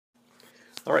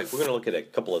Alright, we're going to look at a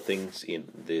couple of things in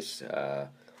this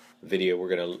video.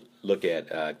 We're going to look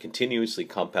at continuously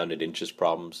compounded interest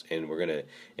problems, and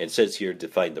it says here to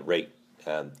find the rate.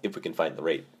 If we can find the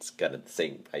rate, it's kind of the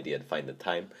same idea to find the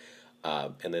time.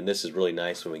 And then this is really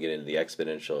nice when we get into the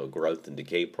exponential growth and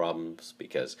decay problems,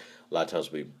 because a lot of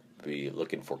times we be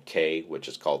looking for k, which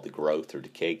is called the growth or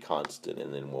decay constant,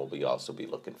 and then we'll also be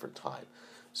looking for time.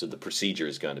 So the procedure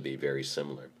is going to be very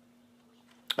similar.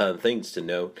 Things to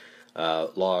note,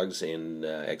 logs and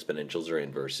exponentials are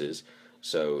inverses.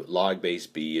 So log base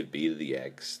b of b to the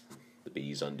x, the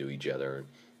b's undo each other,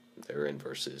 they're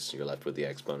inverses. You're left with the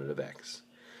exponent of x.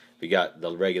 We got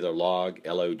the regular log,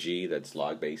 log, that's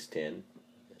log base 10.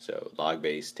 So log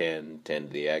base 10, 10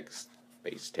 to the x,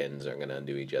 base 10s are going to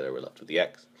undo each other, we're left with the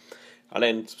x. And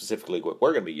then specifically what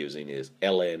we're going to be using is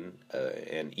ln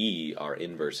and e are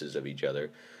inverses of each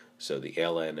other. So the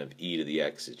ln of e to the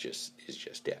x is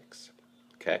just x.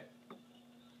 Okay?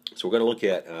 So we're going to look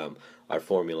at our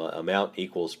formula. Amount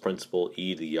equals principal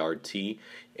e to the yard t.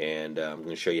 And I'm going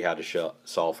to show you how to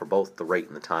solve for both the rate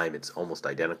and the time. It's almost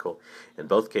identical. In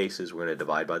both cases, we're going to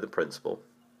divide by the principal.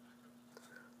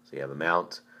 So you have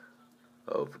amount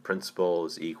over principal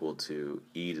is equal to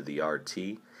e to the yard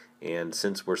t. And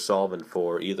since we're solving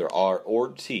for either r or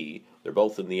t, they're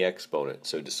both in the exponent.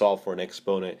 So to solve for an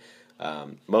exponent,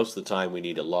 most of the time we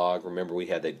need a log. Remember, we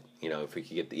had if we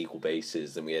could get the equal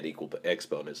bases, then we had equal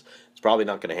exponents. It's probably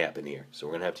not going to happen here. So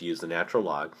we're going to have to use the natural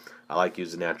log. I like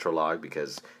using natural log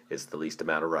because it's the least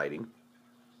amount of writing.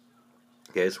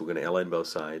 Okay, so we're going to ln both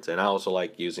sides. And I also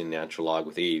like using natural log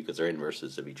with e because they're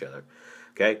inverses of each other.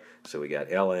 Okay, so we got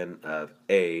ln of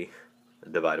a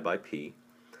divided by p.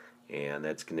 And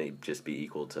that's going to just be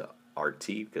equal to RT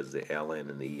because the ln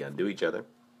and the e undo each other.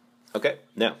 Okay,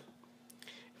 now,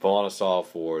 if I want to solve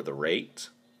for the rate,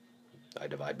 I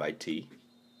divide by t.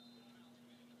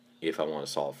 If I want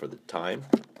to solve for the time,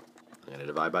 I'm going to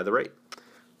divide by the rate.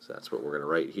 So that's what we're going to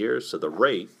write here. So the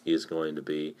rate is going to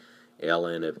be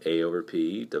ln of a over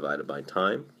p divided by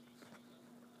time.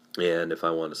 And if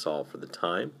I want to solve for the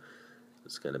time,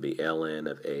 it's going to be ln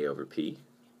of a over p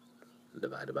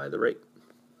divided by the rate.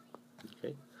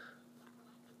 Okay.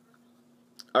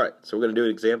 All right, so we're going to do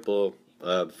an example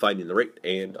of finding the rate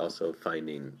and also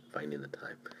finding the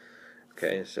time.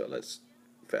 Okay, so let's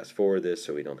fast forward this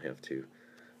so we don't have to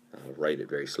write it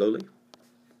very slowly.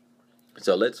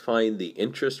 So let's find the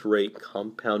interest rate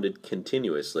compounded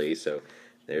continuously. So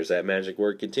there's that magic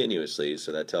word continuously.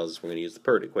 So that tells us we're going to use the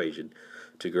PERT equation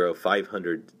to grow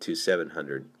 500 to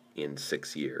 700 in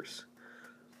 6 years.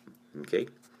 Okay.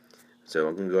 So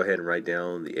I'm going to go ahead and write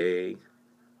down the A,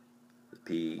 the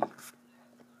P,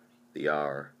 the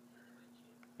R,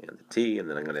 and the T, and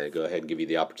then I'm going to go ahead and give you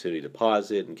the opportunity to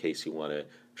pause it in case you want to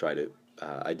try to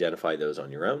identify those on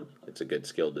your own. It's a good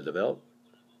skill to develop.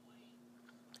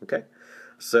 Okay,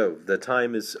 so the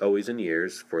time is always in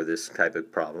years for this type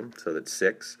of problem, so that's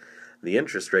 6. The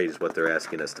interest rate is what they're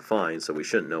asking us to find, so we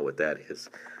shouldn't know what that is.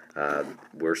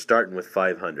 We're starting with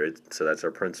 500, so that's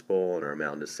our principal, and our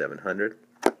amount is 700.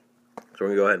 So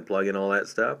we're going to go ahead and plug in all that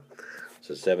stuff.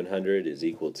 So 700 is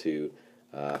equal to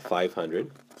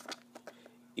 500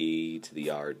 e to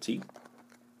the RT.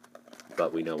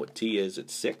 But we know what t is,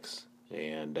 it's 6.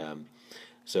 And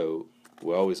so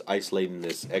we're always isolating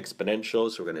this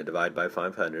exponential, so we're going to divide by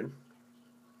 500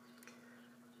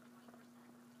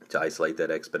 to isolate that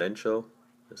exponential.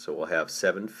 So we'll have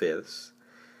 7/5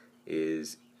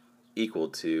 is equal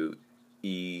to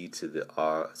e to the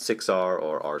 6r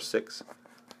or r6.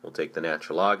 We'll take the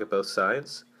natural log of both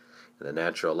sides, and the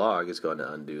natural log is going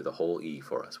to undo the whole e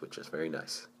for us, which is very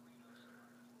nice.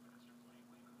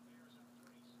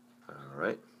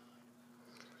 Alright,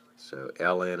 so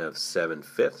ln of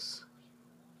 7/5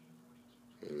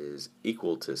 is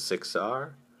equal to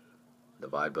 6r.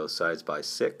 Divide both sides by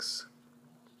 6.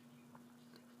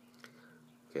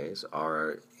 Okay, so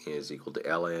r is equal to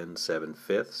ln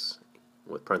 7/5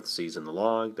 with parentheses in the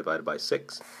log divided by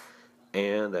 6.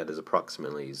 And that is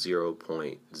approximately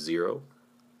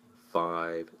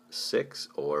 0.056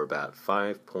 or about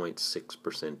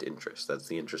 5.6% interest. That's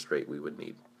the interest rate we would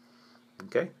need.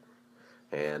 Okay?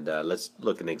 And let's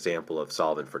look at an example of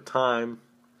solving for time.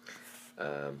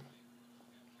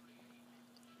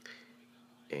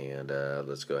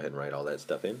 Let's go ahead and write all that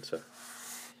stuff in. So,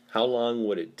 how long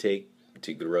would it take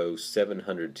to grow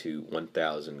 700 to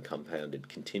 1,000 compounded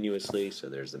continuously? So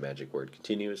there's the magic word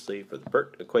continuously for the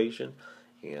PERT equation,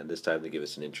 and this time they give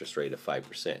us an interest rate of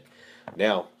 5%.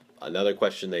 Now, another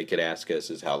question they could ask us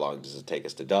is how long does it take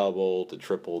us to double, to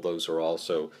triple? Those are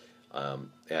also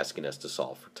asking us to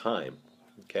solve for time.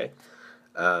 Okay,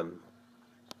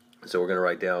 so we're going to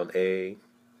write down A,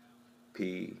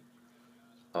 P,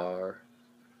 R,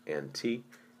 and T.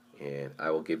 And I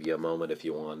will give you a moment if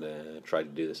you want to try to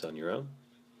do this on your own.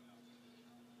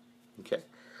 Okay,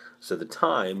 so the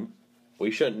time,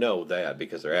 we shouldn't know that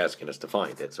because they're asking us to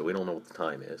find it, so we don't know what the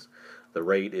time is. The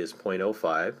rate is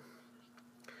 0.05.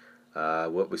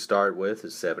 What we start with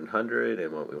is 700,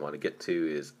 and what we want to get to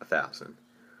is 1,000.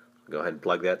 Go ahead and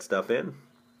plug that stuff in.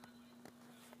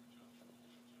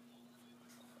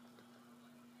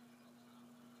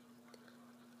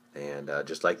 And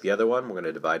just like the other one, we're going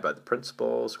to divide by the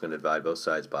principal, so we're going to divide both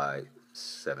sides by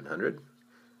 700.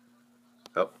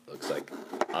 Oh, looks like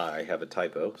I have a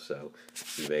typo, so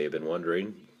you may have been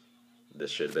wondering, this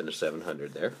should have been a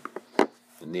 700 there.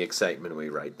 In the excitement, we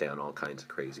write down all kinds of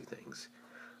crazy things,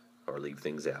 or leave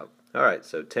things out. Alright,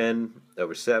 so 10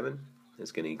 over 7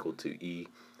 is going to equal to e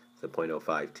to the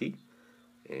 0.05t.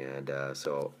 And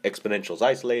so exponential is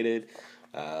isolated,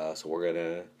 so we're going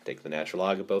to take the natural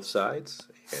log of both sides.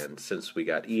 And since we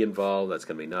got e involved, that's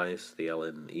going to be nice. The ln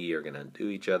and e are going to do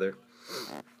each other.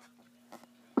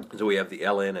 So we have the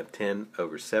ln of 10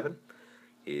 over 7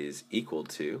 is equal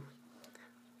to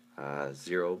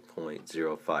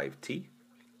 0.05t.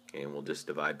 And we'll just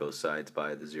divide both sides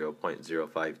by the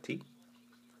 0.05t.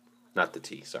 Not the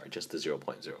t, sorry, just the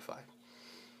 0.05.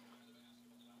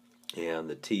 And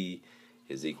the t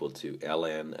is equal to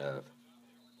ln of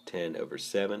 10 over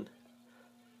 7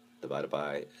 divided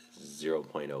by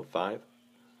 0.05.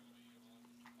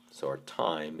 So our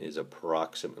time is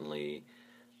approximately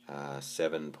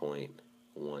 7.1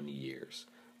 years.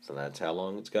 So that's how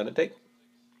long it's going to take.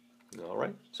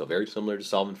 Alright, so very similar to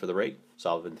solving for the rate.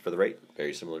 Solving for the rate,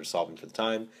 very similar to solving for the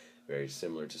time. Very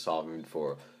similar to solving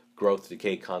for growth,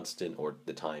 decay, constant, or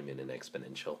the time in an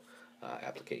exponential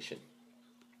application.